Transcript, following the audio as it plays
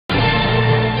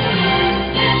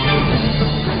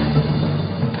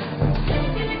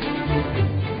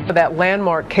That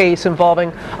landmark case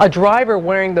involving a driver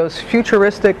wearing those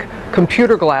futuristic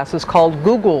computer glasses called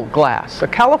Google Glass. A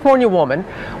California woman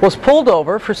was pulled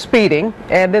over for speeding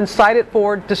and then cited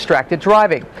for distracted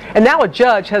driving. And now a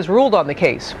judge has ruled on the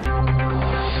case.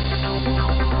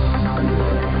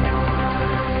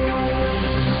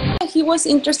 He was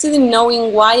interested in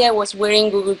knowing why I was wearing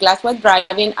Google Glass while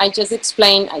driving. I just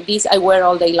explained this I wear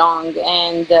all day long,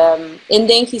 and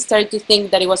then he started to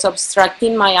think that it was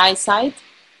obstructing my eyesight.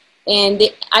 And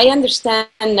I understand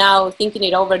now, thinking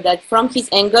it over, that from his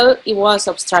angle it was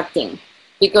obstructing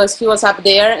because he was up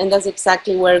there, and that's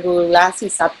exactly where Google Glass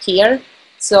is, up here.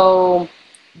 So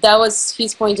that was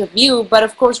his point of view. But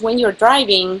of course, when you're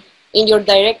driving in your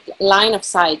direct line of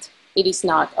sight, it is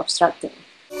not obstructing.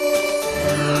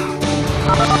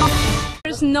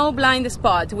 There's no blind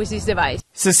spot with this device.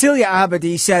 Cecilia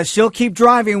Abadie says she'll keep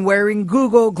driving wearing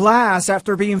Google Glass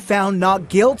after being found not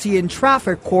guilty in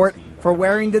traffic court for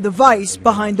wearing the device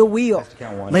behind the wheel.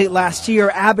 Late last year,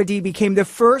 Abadie became the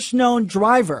first known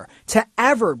driver to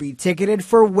ever be ticketed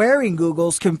for wearing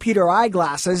Google's computer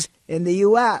eyeglasses in the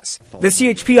U.S. The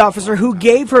CHP officer who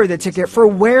gave her the ticket for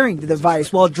wearing the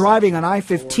device while driving on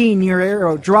I-15 near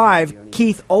Arrow Drive,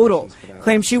 Keith Odell,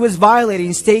 claimed she was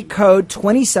violating State Code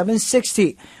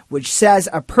 2760, which says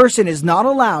a person is not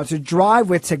allowed to drive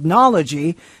with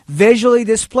technology visually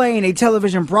displaying a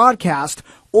television broadcast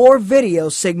or video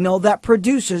signal that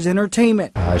produces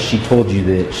entertainment. She told you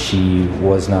that she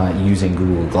was not using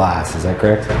Google Glass, is that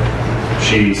correct?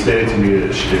 She stated to me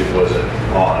that she wasn't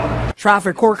on.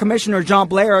 Traffic Court Commissioner John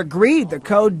Blair agreed the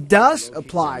code does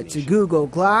apply to Google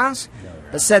Glass,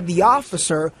 but said the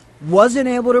officer wasn't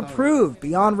able to prove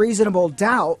beyond reasonable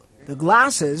doubt the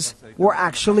glasses were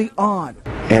actually on.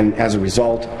 And as a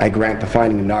result, I grant the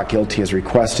finding of not guilty as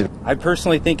requested. I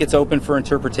personally think it's open for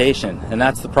interpretation, and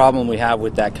that's the problem we have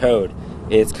with that code.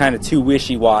 It's kind of too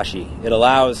wishy-washy. It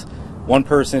allows one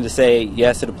person to say,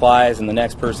 yes, it applies, and the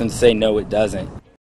next person to say, no, it doesn't.